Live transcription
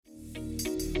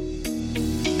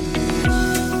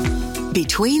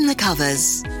Between the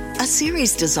Covers, a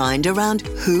series designed around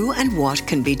who and what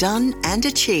can be done and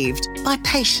achieved by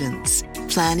patients,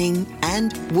 planning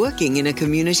and working in a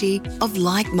community of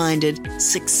like-minded,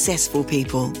 successful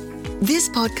people. This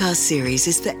podcast series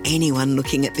is for anyone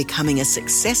looking at becoming a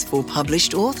successful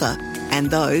published author and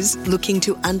those looking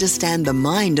to understand the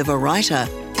mind of a writer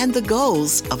and the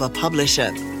goals of a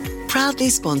publisher. Proudly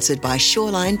sponsored by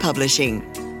Shoreline Publishing.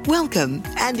 Welcome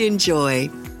and enjoy.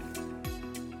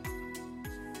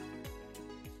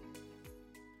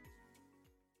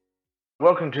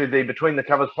 Welcome to the Between the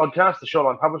Covers podcast, the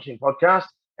Shoreline Publishing podcast.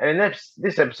 And in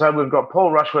this episode, we've got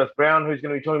Paul Rushworth-Brown, who's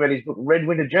going to be talking about his book, Red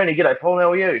Winter Journey. G'day, Paul.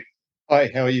 How are you?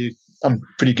 Hi, how are you? I'm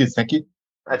pretty good, thank you.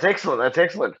 That's excellent.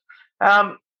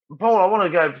 Paul, I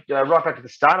want to go right back to the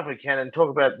start, if we can, and talk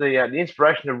about the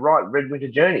inspiration to write Red Winter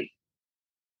Journey.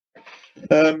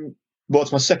 Well,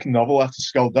 it's my second novel after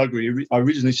Skullduggery. I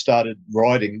originally started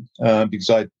writing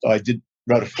because I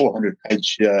wrote a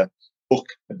 400-page book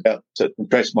about to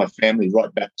trace my family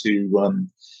right back to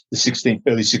the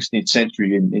early 16th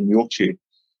century in Yorkshire.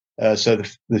 So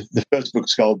the first book,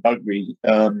 Skullduggery,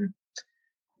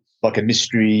 like a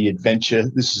mystery adventure.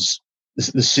 This is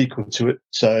the sequel to it.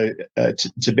 So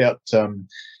it's about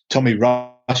Tommy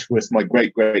Rushworth, my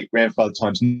great-great-grandfather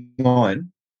times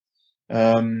 9.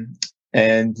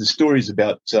 And the story is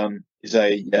about is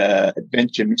a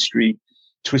adventure, mystery,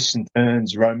 twists and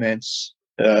turns, romance,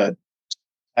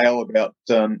 tale about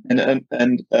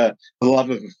the love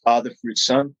of a father for his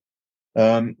son,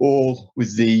 all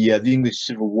with the English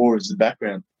Civil War as the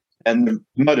background. And the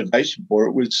motivation for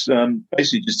it was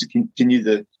basically just to continue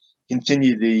the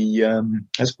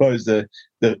I suppose the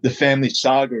family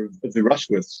saga of the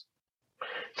Rushworths.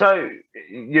 So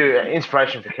your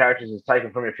inspiration for characters is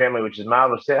taken from your family, which is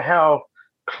marvellous. How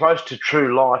close to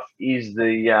true life is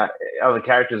the other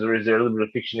characters, or is there a little bit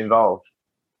of fiction involved?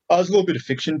 There's a little bit of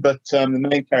fiction, but the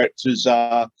main characters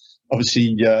are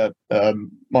obviously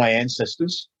my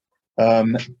ancestors.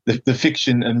 The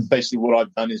fiction, and basically what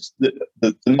I've done is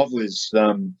the novel is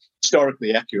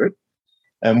historically accurate,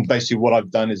 and basically what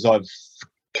I've done is I've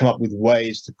come up with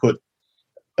ways to put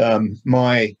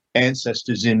my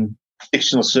ancestors in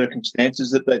fictional circumstances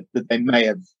that they may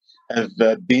have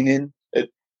been in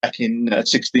back in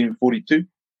 1642.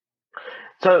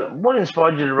 So what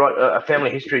inspired you to write a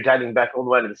family history dating back all the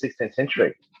way to the 16th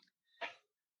century?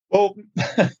 Well,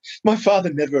 my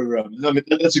father never,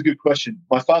 that's a good question.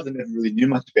 My father never really knew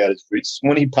much about his roots.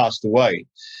 When he passed away,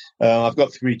 I've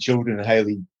got 3 children,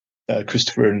 Haley,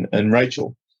 Christopher and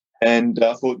Rachel. And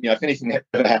I thought, if anything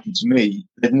ever happened to me,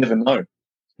 they'd never know.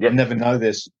 They'd never know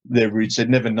their roots. They'd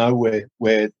never know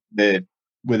where their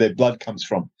blood comes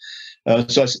from.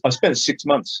 So I spent 6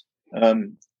 months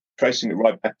tracing it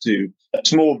right back to a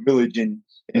small village in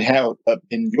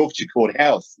Yorkshire called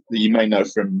Howth, that you may know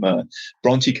from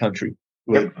Bronte country,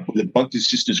 where the Bronte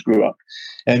sisters grew up,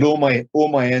 and all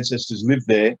my ancestors lived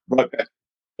there right back,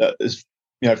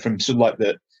 from sort of like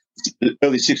the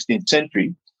early 16th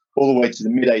century all the way to the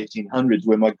mid 1800s,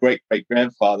 where my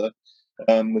great-great-grandfather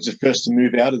was the first to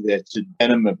move out of there to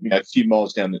Denham, a few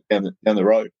miles down the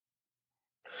road.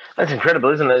 That's incredible,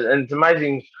 isn't it? And it's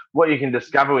amazing what you can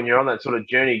discover when you're on that sort of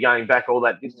journey going back all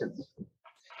that distance.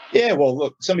 Yeah, well,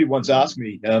 look, somebody once asked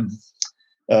me,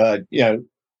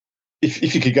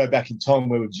 if you could go back in time,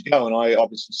 where would you go? And I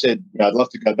obviously said, I'd love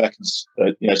to go back and,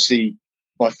 see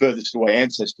my furthest away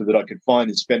ancestor that I could find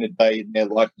and spend a day in their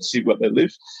life and see what they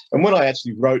live. And when I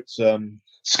actually wrote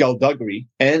Skullduggery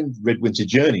and Red Winter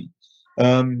Journey,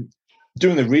 doing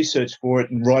the research for it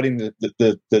and writing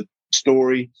the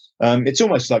story, it's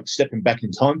almost like stepping back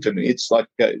in time for me. It's like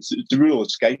it's a real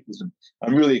escapism.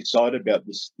 I'm really excited about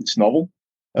this novel,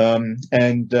 and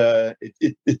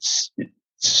it's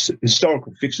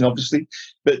historical fiction, obviously,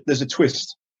 but there's a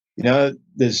twist.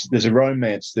 There's a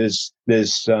romance. There's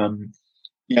sort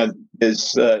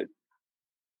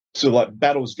of like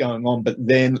battles going on, but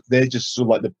then they're just sort of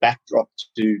like the backdrop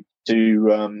to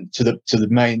the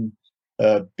main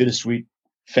bittersweet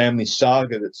family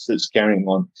saga that's carrying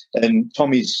on. And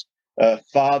Tommy's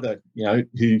father,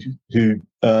 who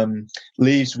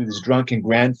leaves with his drunken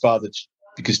grandfather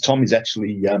because Tommy's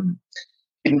actually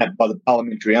kidnapped by the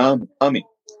Parliamentary Army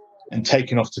and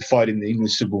taken off to fight in the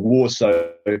English Civil War.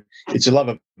 So it's a love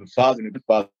of a father and a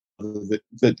father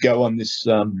that go on this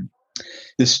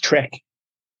trek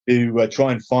to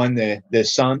try and find their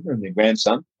son and their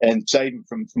grandson and save him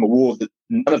from a war that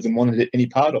none of them wanted any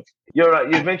part of.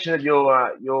 You've mentioned that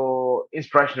your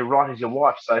inspiration to write is your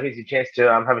wife, so here's your chance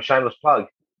to have a shameless plug.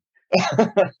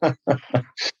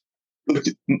 Look,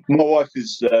 my wife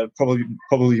is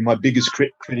probably my biggest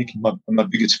critic and my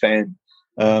biggest fan.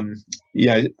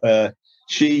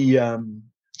 She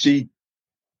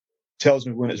tells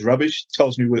me when it's rubbish,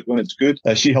 tells me when it's good.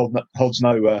 She holds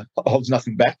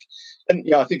nothing back.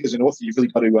 And I think as an author, you've really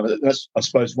got to. That's, I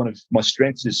suppose, one of my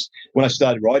strengths is when I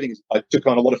started writing, I took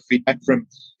on a lot of feedback from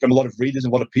a lot of readers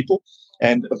and a lot of people,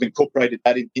 and I've incorporated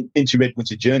that into Red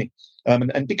Winter Journey.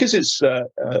 And because it's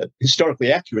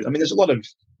historically accurate, I mean, there's a lot of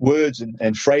words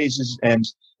and phrases and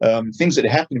things that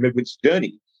happen in Red Winter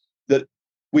Journey that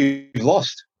we've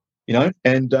lost,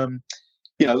 and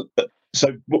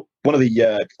so one of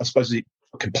the, I suppose, the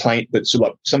complaint, but sort of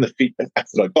like some of the feedback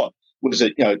that I got was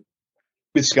that,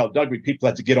 with Skullduggery, people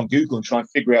had to get on Google and try and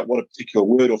figure out what a particular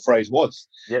word or phrase was.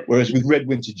 Yep. Whereas with Red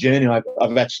Winter Journey,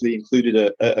 I've actually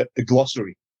included a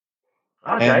glossary.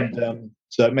 Okay. And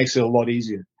so it makes it a lot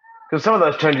easier. Because some of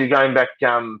those terms are going back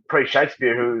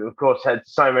pre-Shakespeare, who, of course, had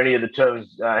so many of the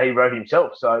terms he wrote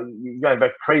himself. So you're going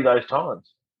back pre those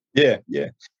times. Yeah.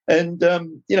 And,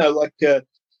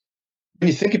 when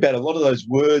you think about a lot of those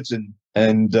words and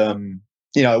a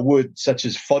word such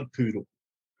as fodpoodle,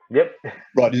 yep,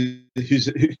 right, who's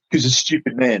a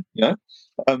stupid man, we're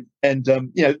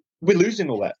losing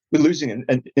all that. We're losing it,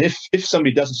 and if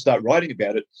somebody doesn't start writing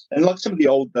about it, and like some of the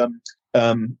old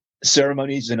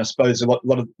ceremonies, and I suppose a lot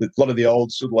of the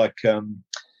old sort of like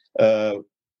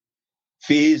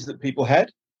fears that people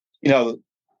had,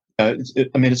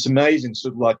 it's amazing,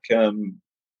 sort of like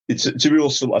it's a real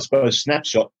sort of, I suppose,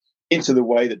 snapshot into the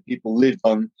way that people lived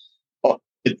on at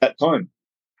that time.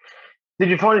 Did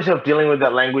you find yourself dealing with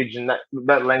that language, and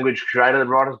that language created the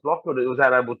writer's block, or was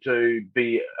that able to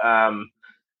be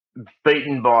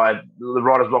beaten by the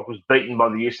writer's block? Was beaten by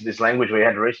the use of this language where you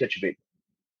had to research a bit?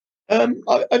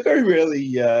 I very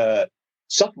rarely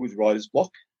suffer with writer's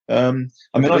block. I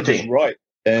just write,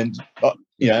 and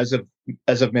as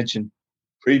I've mentioned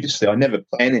previously, I never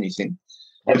plan anything.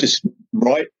 I just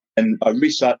write, and I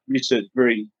research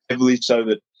very heavily so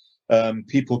that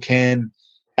people can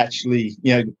actually,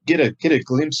 get a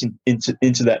glimpse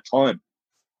into that time.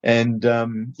 And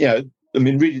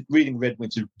reading Red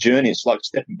Winter Journey, it's like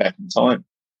stepping back in time.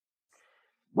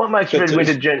 What makes Red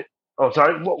Winter Journey? Oh,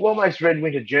 sorry. What makes Red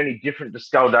Winter Journey different to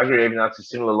Skullduggery, even though it's a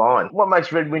similar line? What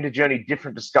makes Red Winter Journey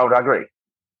different to Skullduggery?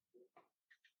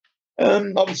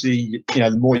 Obviously,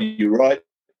 the more you write,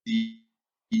 the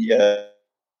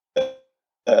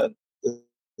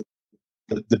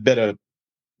better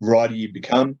writer you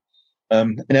become.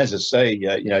 And as I say,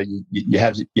 you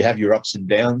have your ups and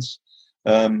downs.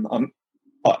 What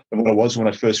I was when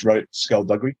I first wrote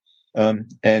Skullduggery,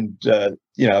 it's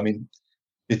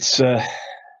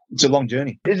a long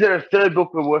journey. Is there a third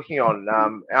book we're working on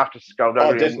after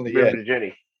Skullduggery and Red Winter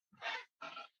Journey?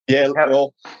 Yeah,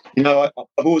 well,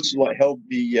 I've always held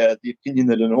the opinion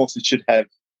that an author should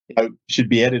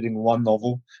be editing one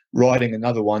novel, writing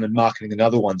another one, and marketing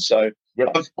another one. So yep.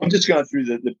 I'm just going through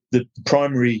the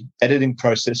primary editing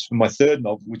process for my third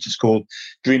novel, which is called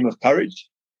Dream of Courage,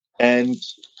 and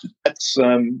that's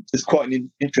it's quite an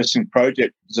interesting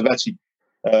project because I've actually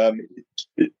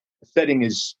the setting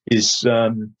is it's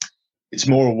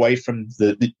more away from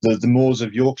the moors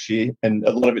of Yorkshire, and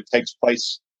a lot of it takes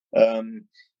place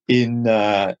in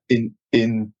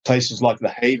places like The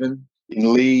Haven,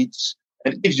 in Leeds,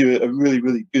 and it gives you a really,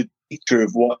 really good picture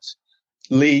of what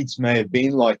Leeds may have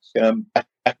been like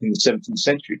back in the 17th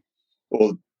century,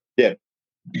 or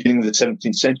beginning of the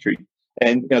 17th century,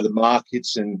 and the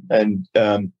markets and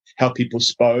how people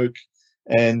spoke,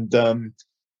 and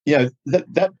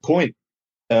that point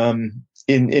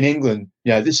in England,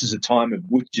 this is a time of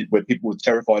witches, where people were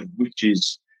terrified of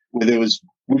witches, where there was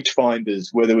witch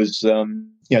finders, where there was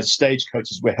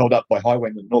stagecoaches were held up by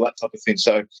highwaymen and all that type of thing.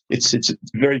 So it's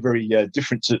very, very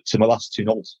different to my last two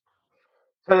novels.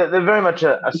 So they're very much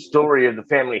a story of the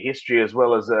family history, as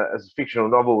well as a fictional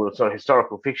novel, or sort of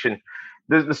historical fiction.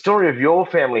 The story of your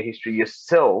family history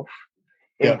yourself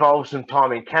involves some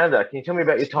time in Canada. Can you tell me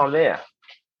about your time there?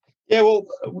 Yeah, well,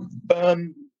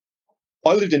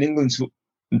 I lived in England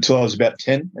until I was about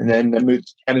 10, and then I moved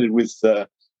to Canada with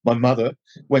my mother.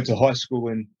 Went to high school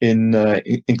in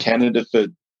Canada for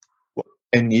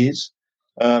 10 years.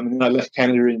 And then I left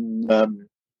Canada in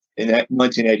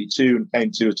 1982 and came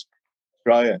to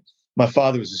Australia. My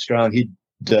father was Australian. He'd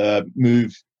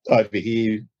moved over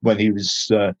here when he was,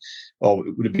 it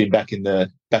would have been back in the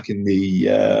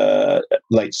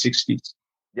late 60s.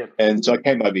 Yep. And so I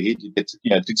came over here to get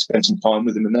to spend some time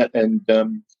with him and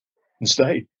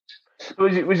stayed.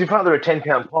 Was your father a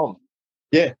 10-pound pom?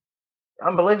 Yeah.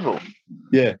 Unbelievable.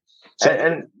 Yeah. So,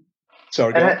 and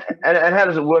how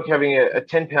does it work having a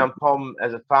 10-pound pom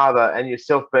as a father and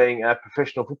yourself being a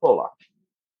professional footballer?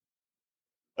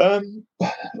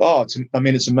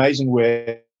 It's amazing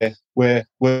where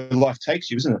life takes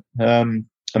you, isn't it?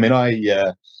 I mean,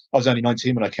 I was only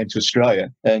 19 when I came to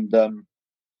Australia, and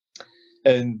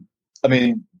I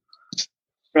mean,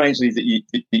 strangely that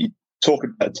you talk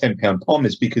about £10 pom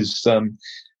is because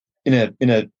in a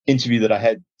interview that I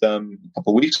had a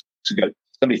couple of weeks ago,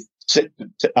 somebody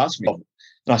asked me,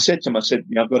 and I said to him,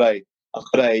 I've got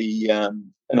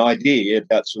an idea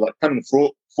about sort of like coming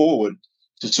forward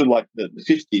to sort of like the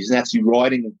 50s and actually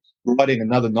writing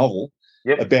another novel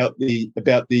about the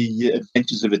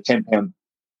adventures of a £10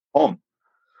 pom.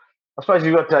 I suppose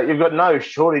you've got no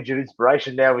shortage of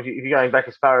inspiration now. If you're going back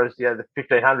as far as the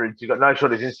 1500s, you've got no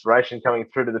shortage of inspiration coming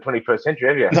through to the 21st century,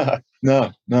 have you?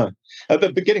 No.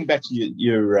 But getting back to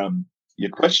your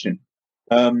question,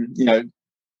 from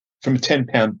a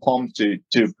 £10 pom to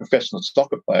a professional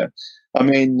soccer player, I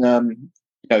mean,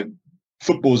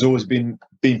 football's always been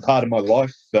part of my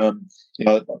life. I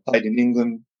played in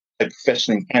England, played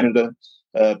professionally in Canada,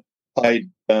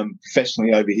 played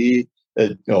professionally over here.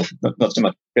 Not so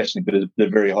much professionally, but at a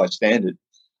very high standard.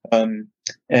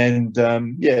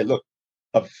 Look,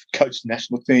 I've coached the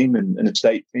national team and a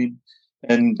state team,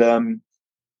 and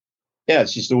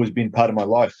it's just always been part of my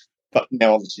life. But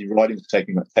now, obviously, writing's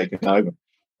taken over.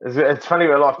 It's funny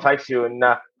where life takes you, and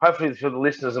hopefully for the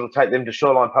listeners, it'll take them to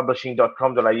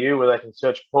shorelinepublishing.com.au, where they can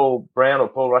search Paul Brown or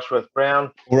Paul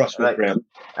Rushworth-Brown. Rushworth-Brown.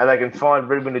 And they can find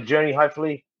Redwinter Journey,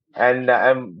 hopefully, and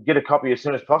get a copy as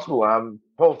soon as possible.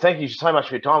 Paul, thank you so much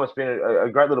for your time. It's been a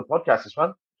great little podcast this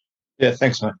one. Yeah,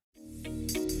 thanks, mate.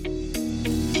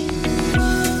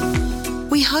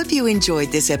 We hope you enjoyed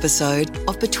this episode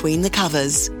of Between the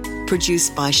Covers,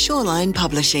 produced by Shoreline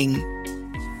Publishing.